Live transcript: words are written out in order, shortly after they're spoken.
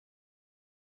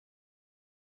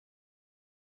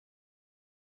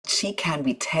She Can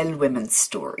We Tell Women's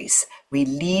Stories. We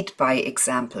lead by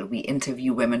example. We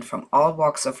interview women from all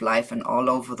walks of life and all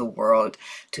over the world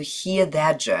to hear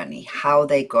their journey, how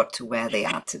they got to where they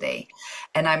are today.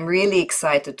 And I'm really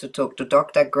excited to talk to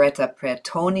Dr. Greta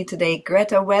Preatoni today.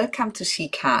 Greta, welcome to She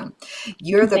Can.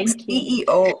 You're the Thank you.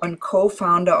 CEO and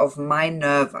co-founder of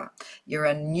Mynerva. You're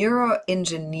a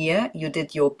neuroengineer. You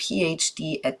did your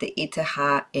PhD at the ETH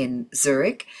in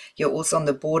Zurich. You're also on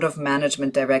the board of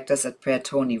management directors at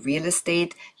Preatoni Real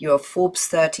Estate. You're a Forbes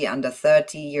 30 under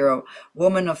 30. You're a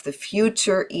woman of the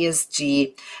future,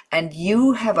 ESG, and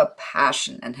you have a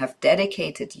passion and have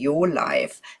dedicated your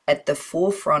life at the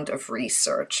forefront of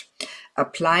research,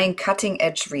 applying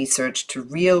cutting-edge research to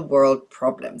real-world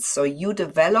problems. So you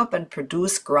develop and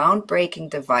produce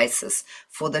groundbreaking devices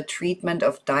for the treatment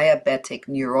of diabetic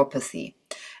neuropathy,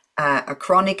 a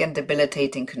chronic and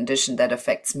debilitating condition that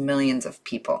affects millions of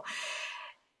people.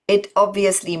 It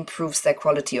obviously improves their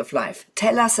quality of life.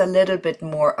 Tell us a little bit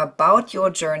more about your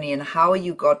journey and how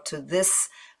you got to this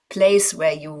place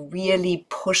where you're really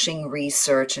pushing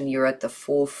research and you're at the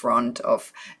forefront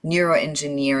of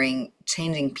neuroengineering,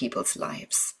 changing people's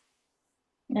lives.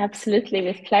 Absolutely,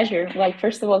 with pleasure. Well,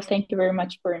 first of all, thank you very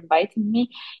much for inviting me.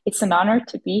 It's an honor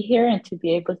to be here and to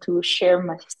be able to share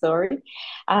my story.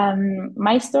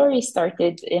 My story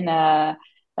started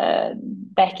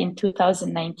back in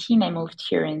 2019. I moved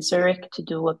here in Zurich to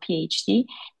do a PhD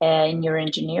in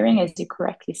neuroengineering, as you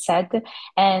correctly said.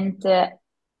 And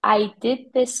I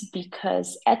did this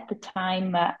because at the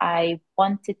time I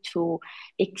wanted to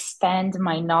expand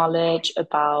my knowledge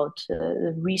about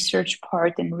the research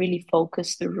part and really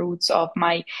focus the roots of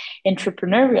my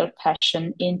entrepreneurial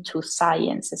passion into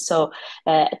science. So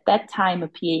at that time, a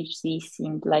PhD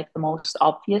seemed like the most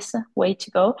obvious way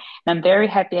to go. And I'm very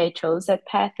happy I chose that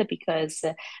path because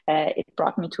it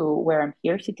brought me to where I'm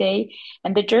here today.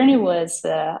 And the journey was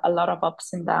a lot of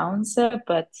ups and downs,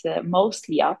 but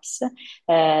mostly ups.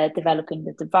 Developing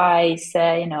the device,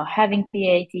 having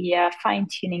the idea,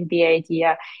 fine-tuning the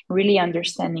idea, really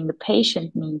understanding the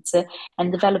patient needs,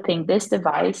 and developing this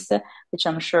device, which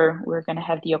I'm sure we're going to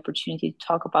have the opportunity to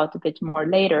talk about a bit more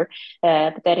later,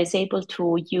 but that is able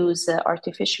to use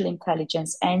artificial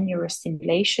intelligence and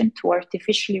neurostimulation to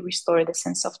artificially restore the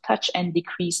sense of touch and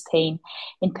decrease pain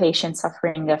in patients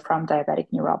suffering from diabetic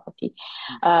neuropathy.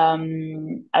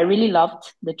 I really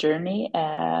loved the journey,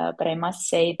 but I must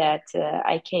say that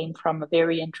I came from a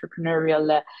very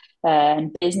entrepreneurial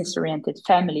and business-oriented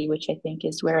family, which I think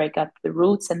is where I got the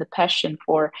roots and the passion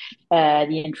for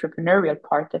the entrepreneurial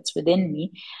part that's within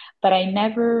me. But I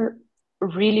never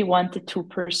really wanted to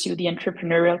pursue the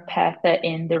entrepreneurial path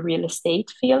in the real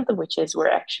estate field, which is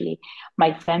where actually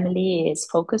my family is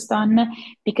focused on.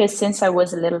 Because since I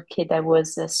was a little kid, I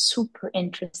was super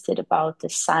interested about the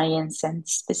science and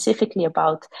specifically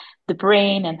about the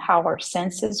brain and how our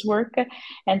senses work.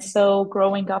 And so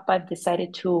growing up, I've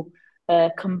decided to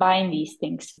combine these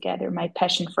things together, my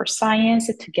passion for science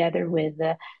together with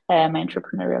my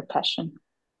entrepreneurial passion.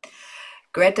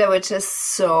 Greta, which is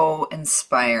so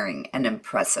inspiring and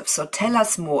impressive. So tell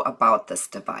us more about this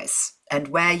device and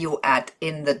where you're at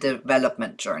in the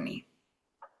development journey.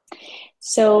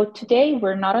 So today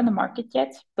we're not on the market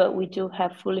yet, but we do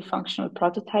have fully functional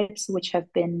prototypes which have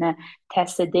been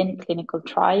tested in clinical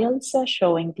trials,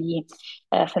 showing the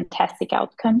fantastic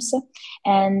outcomes.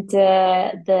 And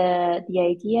the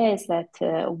idea is that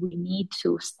we need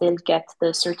to still get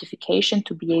the certification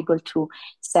to be able to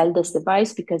sell this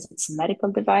device because it's a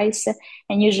medical device.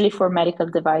 And usually for medical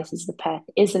devices, the path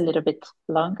is a little bit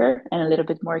longer and a little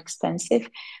bit more expensive.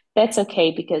 That's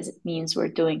okay because it means we're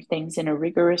doing things in a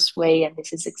rigorous way. And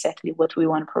this is exactly what we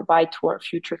want to provide to our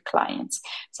future clients,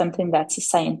 something that's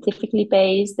scientifically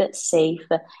based, safe,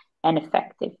 and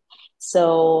effective.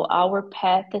 So our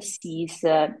path sees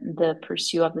the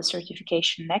pursuit of the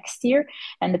certification next year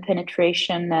and the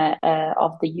penetration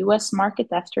of the US market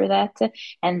after that,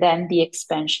 and then the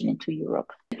expansion into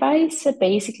Europe. The device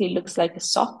basically looks like a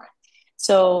sock.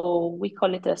 So we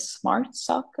call it a smart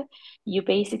sock. You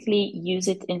basically use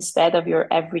it instead of your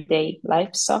everyday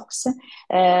life socks.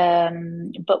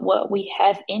 But what we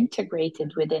have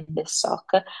integrated within this sock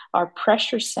are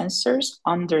pressure sensors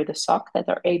under the sock that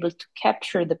are able to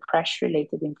capture the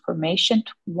pressure-related information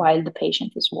while the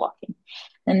patient is walking.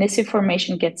 And this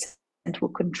information gets into a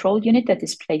control unit that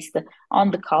is placed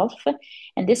on the calf.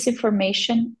 And this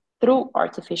information through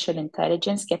artificial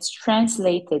intelligence gets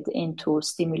translated into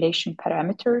stimulation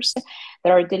parameters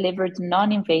that are delivered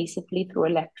non-invasively through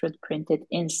electrode printed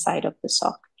inside of the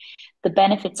sock. The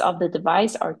benefits of the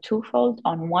device are twofold.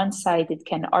 On one side, it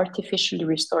can artificially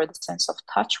restore the sense of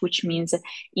touch, which means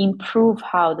improve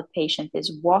how the patient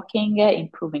is walking,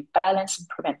 improving balance and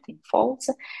preventing falls.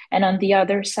 And on the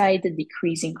other side,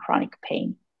 decreasing chronic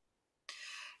pain.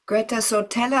 Greta, so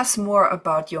tell us more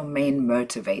about your main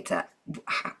motivator.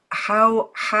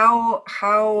 How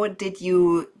did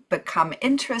you become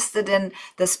interested in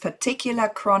this particular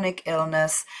chronic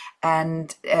illness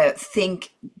and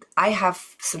think I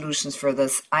have solutions for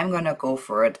this? I'm going to go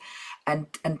for it. And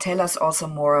tell us also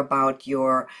more about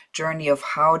your journey of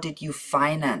how did you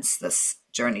finance this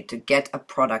journey to get a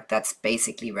product that's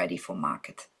basically ready for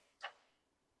market?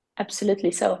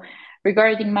 Absolutely. So,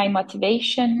 regarding my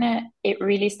motivation, it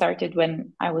really started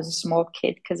when I was a small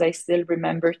kid because I still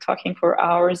remember talking for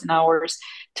hours and hours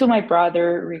to my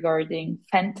brother regarding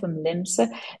phantom limbs,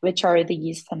 which are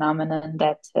these phenomenon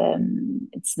that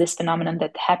it's this phenomenon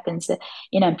that happens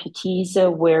in amputees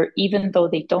where even though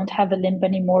they don't have a limb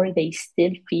anymore, they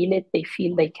still feel it. They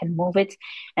feel they can move it.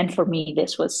 And for me,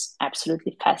 this was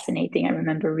absolutely fascinating. I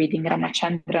remember reading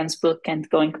Ramachandran's book and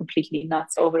going completely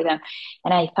nuts over them.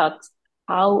 And I thought,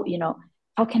 how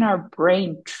can our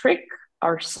brain trick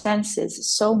our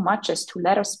senses so much as to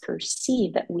let us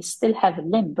perceive that we still have a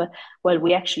limb while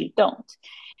we actually don't?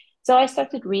 So I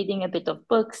started reading a bit of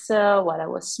books while I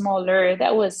was smaller.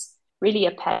 That was really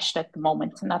a passion at the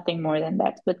moment, nothing more than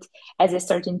that. But as I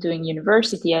started doing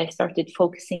university, I started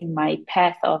focusing my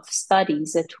path of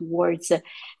studies towards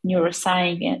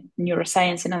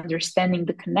neuroscience and understanding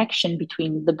the connection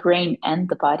between the brain and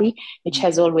the body, which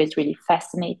has always really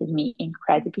fascinated me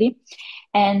incredibly.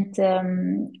 And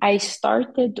I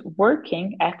started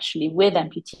working actually with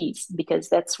amputees because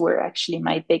that's where actually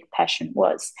my big passion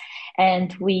was.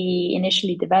 And we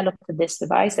initially developed this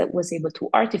device that was able to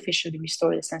artificially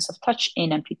restore the sense of touch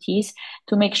in amputees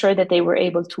to make sure that they were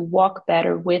able to walk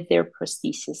better with their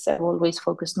prosthesis. I've always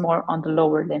focused more on the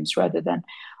lower limbs rather than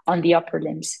on the upper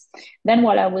limbs. Then,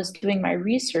 while I was doing my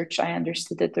research, I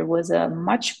understood that there was a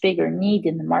much bigger need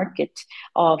in the market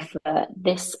of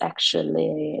this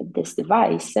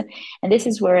device. And this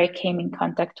is where I came in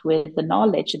contact with the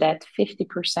knowledge that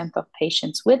 50% of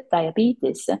patients with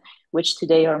diabetes, which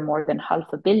today are more than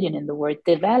 500 million in the world,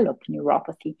 develop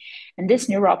neuropathy. And this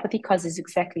neuropathy causes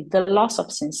exactly the loss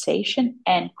of sensation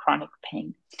and chronic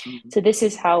pain. Mm-hmm. So this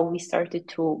is how we started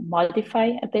to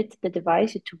modify a bit the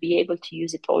device to be able to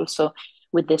use it also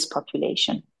with this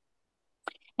population.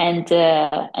 And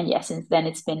yeah, since then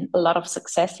it's been a lot of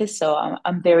successes. So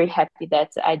I'm very happy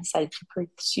that I decided to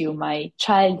pursue my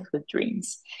childhood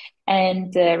dreams.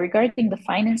 And regarding the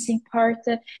financing part,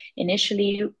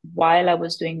 initially, while I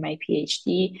was doing my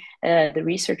PhD, the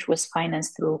research was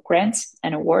financed through grants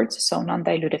and awards, so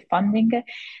non-dilutive funding.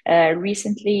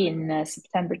 Recently, in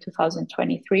September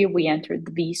 2023, we entered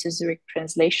the ETH Zurich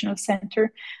Translational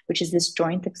Center, which is this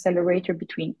joint accelerator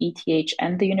between ETH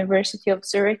and the University of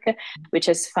Zurich, which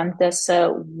has funded us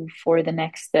for the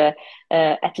next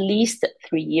at least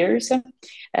 3 years,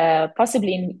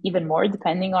 possibly even more,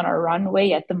 depending on our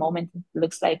runway. At the moment, it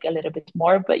looks like a little bit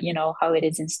more, but you know how it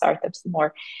is in startups. The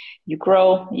more you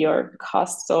grow, your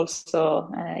costs also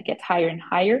get higher and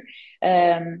higher.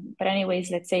 But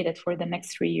anyways, let's say that for the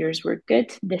next 3 years, we're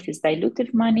good. This is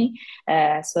dilutive money.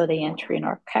 So they enter in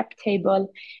our cap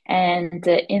table. And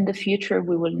in the future,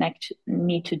 we will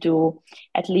need to do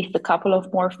at least a couple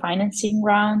of more financing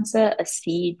rounds, a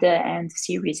seed and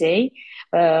Series A,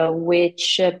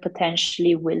 which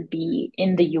potentially will be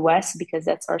in the US because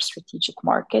that's our strategic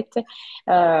market.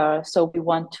 So we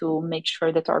want to make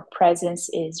sure that our presence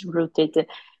is rooted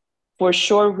for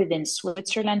sure within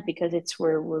Switzerland because it's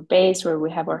where we're based, where we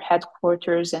have our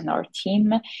headquarters and our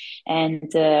team. And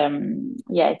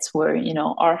yeah, it's where, you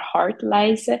know, our heart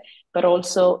lies, but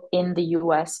also in the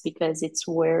US because it's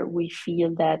where we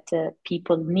feel that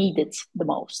people need it the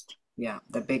most. Yeah,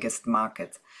 the biggest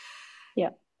market.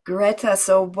 Yeah. Greta,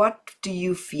 so what do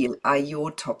you feel are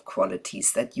your top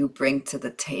qualities that you bring to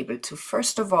the table to,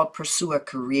 first of all, pursue a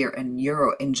career in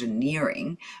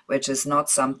neuroengineering, which is not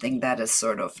something that is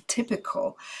sort of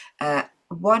typical?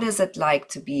 What is it like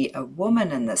to be a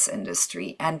woman in this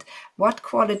industry? And what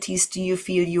qualities do you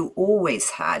feel you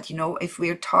always had? You know, if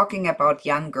we're talking about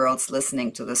young girls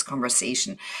listening to this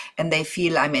conversation and they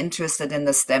feel I'm interested in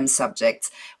the STEM subjects,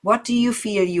 what do you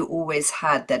feel you always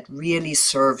had that really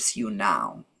serves you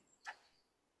now?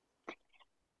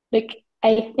 Like,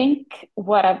 I think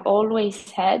what I've always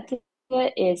had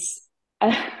is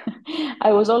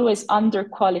I was always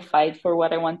underqualified for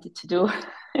what I wanted to do.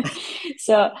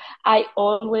 So I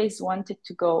always wanted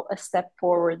to go a step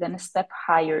forward and a step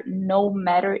higher, no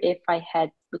matter if I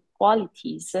had the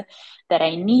qualities that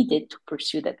I needed to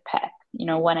pursue that path. You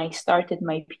know, when I started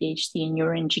my PhD in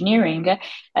neuroengineering,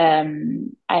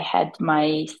 I had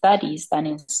my studies done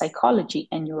in psychology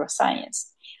and neuroscience.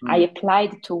 I Mm.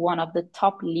 applied to one of the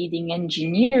top leading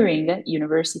engineering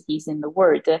universities in the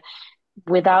world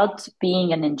without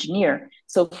being an engineer.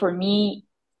 So for me,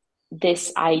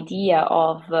 this idea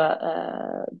of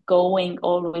going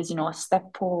always, you know, a step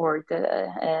forward,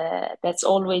 that's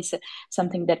always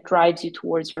something that drives you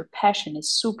towards your passion is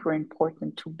super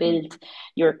important to build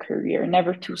your career,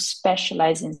 never to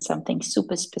specialize in something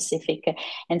super specific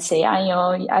and say, I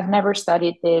know I've never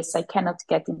studied this, I cannot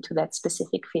get into that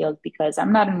specific field because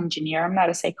I'm not an engineer, I'm not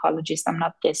a psychologist, I'm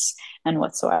not this and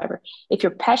whatsoever. If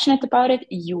you're passionate about it,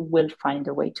 you will find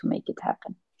a way to make it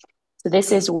happen. So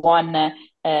this is one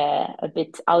a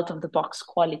bit out of the box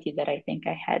quality that I think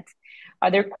I had.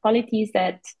 Other qualities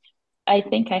that I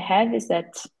think I have is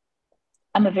that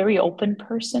I'm a very open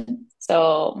person.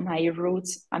 So my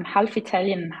roots, I'm half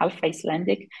Italian and half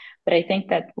Icelandic, but I think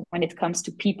that when it comes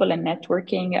to people and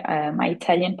networking, my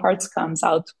Italian parts comes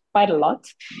out quite a lot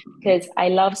because I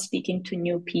love speaking to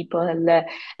new people and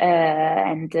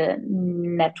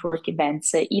network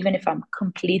events. Even if I'm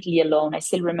completely alone, I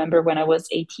still remember when I was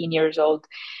 18 years old,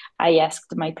 I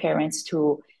asked my parents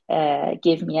to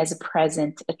give me as a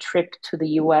present a trip to the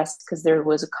US because there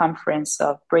was a conference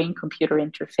of brain computer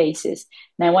interfaces.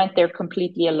 And I went there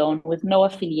completely alone with no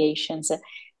affiliations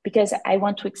because I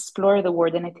want to explore the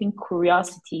world. And I think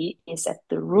curiosity is at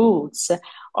the roots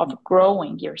of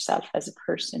growing yourself as a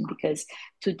person, because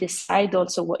to decide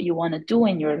also what you want to do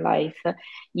in your life,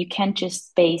 you can't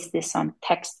just base this on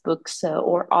textbooks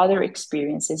or other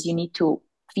experiences. You need to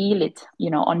feel it,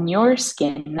 you know, on your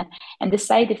skin and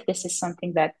decide if this is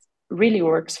something that really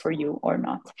works for you or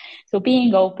not. So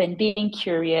being open, being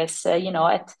curious, you know,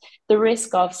 at the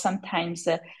risk of sometimes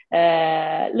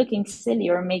looking silly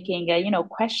or making, you know,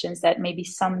 questions that maybe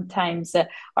sometimes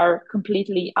are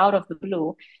completely out of the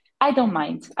blue. I don't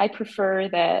mind. I prefer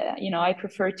that, you know, I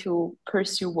prefer to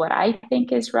pursue what I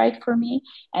think is right for me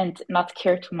and not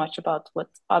care too much about what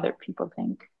other people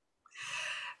think.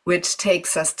 Which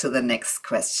takes us to the next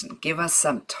question. Give us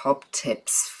some top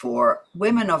tips for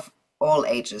women of all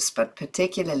ages, but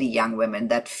particularly young women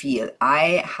that feel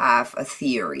I have a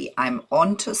theory, I'm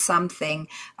onto something,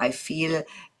 I feel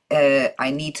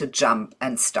I need to jump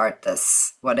and start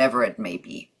this, whatever it may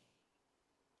be.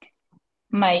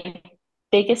 My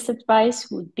biggest advice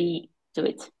would be do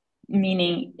it.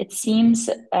 Meaning, it seems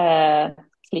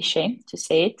cliche to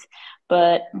say it,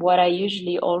 but what I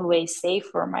usually always say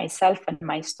for myself and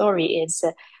my story is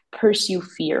pursue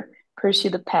fear, pursue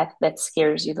the path that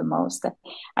scares you the most.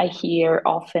 I hear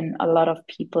often a lot of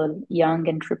people, young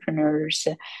entrepreneurs,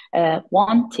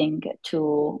 wanting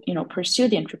to, you know, pursue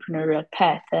the entrepreneurial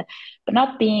path, but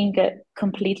not being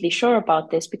completely sure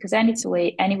about this because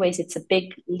anyways, it's a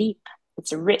big leap,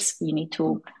 it's a risk. You need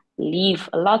to leave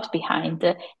a lot behind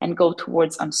and go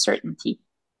towards uncertainty.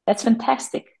 That's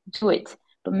fantastic. Do it.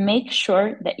 But make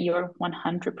sure that you're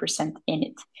 100% in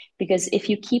it. Because if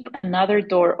you keep another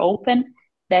door open,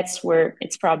 that's where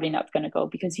it's probably not going to go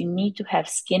because you need to have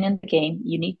skin in the game.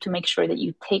 You need to make sure that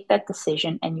you take that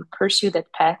decision and you pursue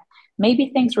that path. Maybe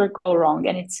things will go wrong,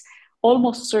 and it's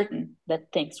almost certain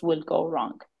that things will go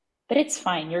wrong. But it's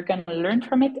fine. You're going to learn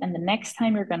from it. And the next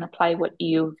time you're going to apply what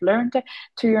you've learned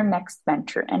to your next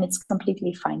venture. And it's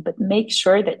completely fine. But make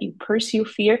sure that you pursue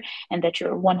fear and that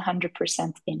you're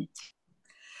 100% in it.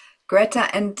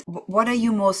 Greta, and what are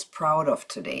you most proud of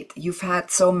to date? You've had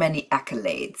so many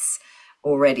accolades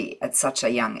already at such a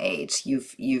young age.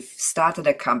 You've started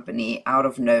a company out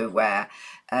of nowhere,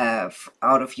 out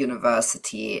of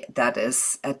university that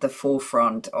is at the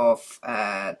forefront of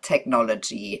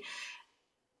technology.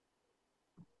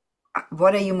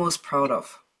 What are you most proud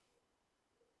of?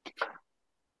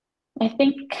 I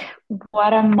think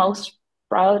what I'm most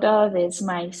proud of is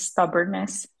my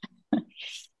stubbornness.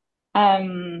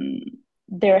 Um,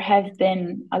 there have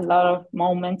been a lot of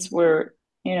moments where,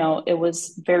 you know, it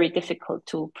was very difficult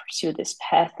to pursue this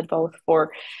path, both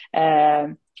for uh,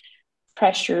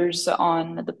 pressures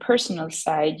on the personal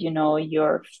side, you know,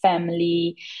 your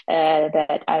family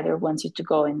that either wants you to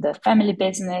go in the family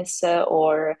business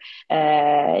you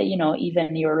know,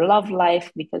 even your love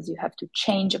life because you have to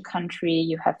change a country,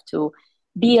 you have to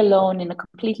be alone in a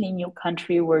completely new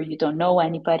country where you don't know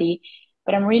anybody.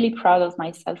 But I'm really proud of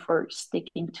myself for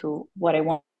sticking to what I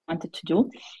wanted to do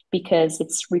because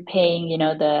it's repaying, you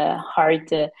know, the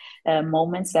hard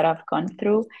moments that I've gone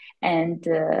through. And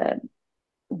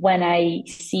when I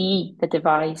see the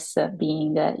device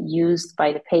being used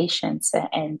by the patients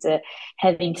and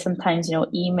having sometimes,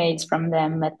 emails from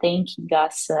them thanking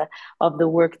us of the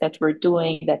work that we're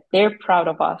doing, that they're proud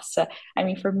of us. I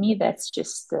mean, for me, that's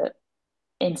just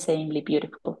insanely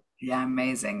beautiful. Yeah,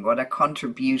 amazing. What a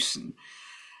contribution.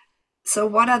 So,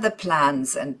 what are the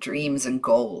plans and dreams and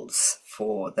goals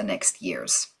for the next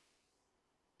years?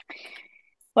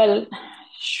 Well,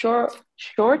 short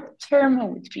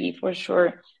term would be for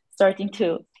sure starting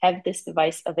to have this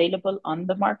device available on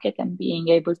the market and being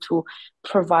able to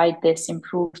provide this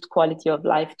improved quality of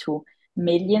life to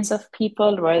millions of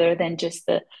people rather than just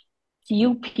the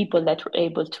few people that were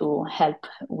able to help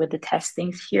with the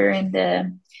testings here in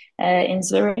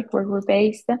Zurich where we're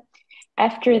based.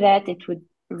 After that, it would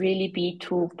really be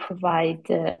to provide,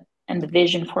 and the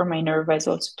vision for Mynerva is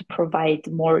also to provide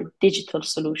more digital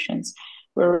solutions.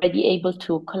 We're already able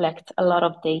to collect a lot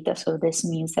of data, so this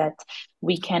means that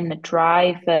we can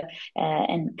drive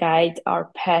and guide our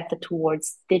path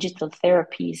towards digital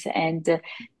therapies and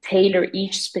tailor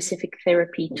each specific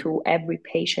therapy to every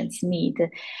patient's need.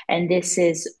 And this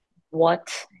is what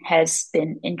has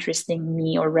been interesting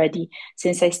me already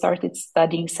since I started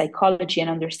studying psychology and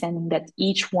understanding that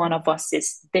each one of us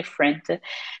is different.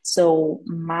 So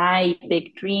my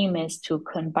big dream is to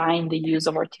combine the use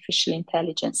of artificial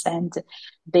intelligence and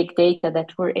big data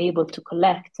that we're able to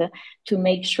collect to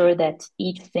make sure that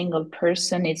each single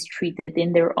person is treated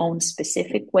in their own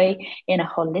specific way, in a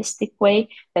holistic way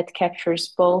that captures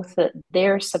both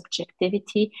their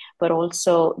subjectivity, but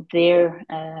also their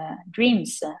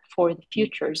dreams for the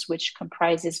futures, which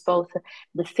comprises both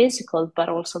the physical, but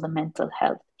also the mental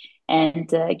health. And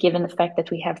given the fact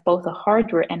that we have both a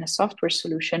hardware and a software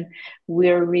solution,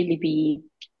 we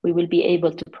will be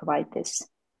able to provide this.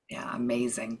 Yeah,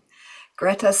 amazing.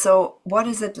 Greta, so what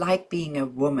is it like being a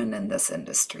woman in this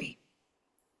industry?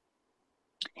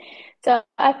 So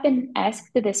I've been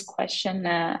asked this question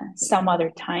some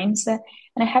other times, and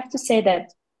I have to say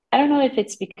that I don't know if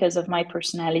it's because of my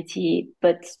personality,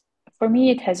 but for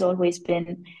me, it has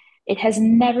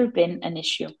never been an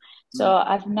issue. So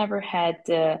I've never had,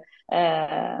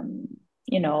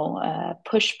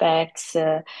 pushbacks,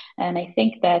 and I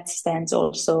think that stands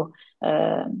also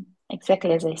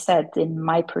exactly as I said in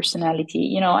my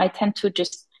personality. I tend to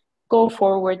just go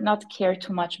forward, not care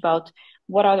too much about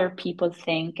what other people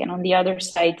think. And on the other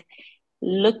side,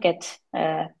 look at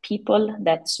people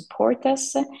that support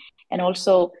us and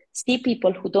also see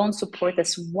people who don't support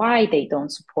us, why they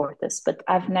don't support us. But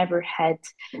I've never had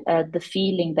the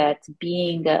feeling that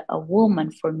being a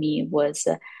woman for me was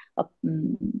a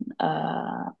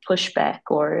pushback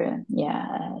or,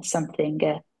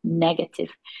 something negative.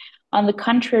 On the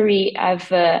contrary,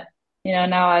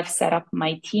 now I've set up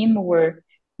my team. We're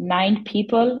 9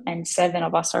 people and 7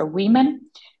 of us are women.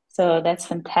 So that's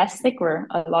fantastic. We're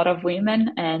a lot of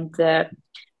women. And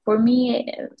for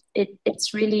me,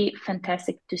 it's really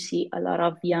fantastic to see a lot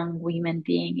of young women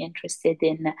being interested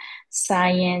in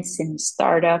science, in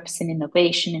startups, in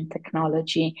innovation, in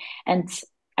technology. And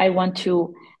I want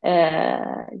to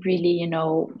really,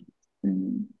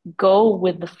 go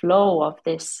with the flow of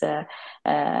this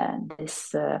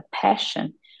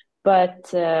passion.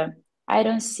 But I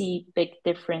don't see big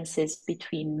differences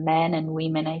between men and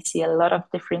women. I see a lot of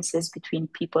differences between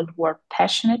people who are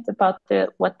passionate about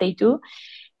what they do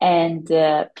and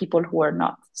people who are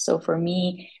not. So for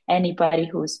me, anybody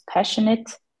who's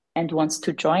passionate and wants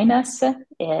to join us,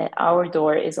 our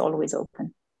door is always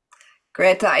open.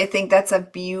 Greta, I think that's a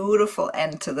beautiful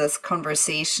end to this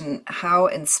conversation. How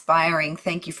inspiring.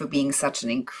 Thank you for being such an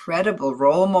incredible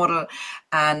role model.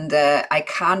 And I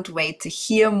can't wait to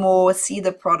hear more, see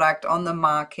the product on the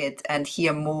market, and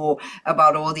hear more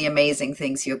about all the amazing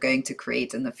things you're going to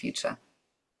create in the future.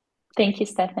 Thank you,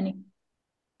 Stephanie.